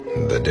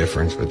the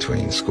difference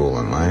between school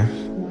and life?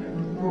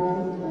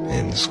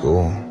 In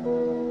school,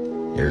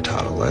 you're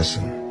taught a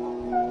lesson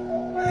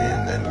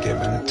and then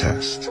given a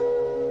test.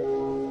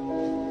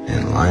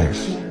 In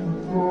life,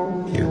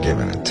 you're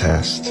given a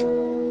test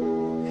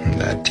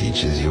that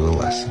teaches you a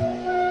lesson.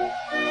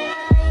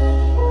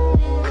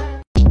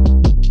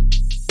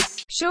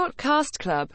 Short Cast Club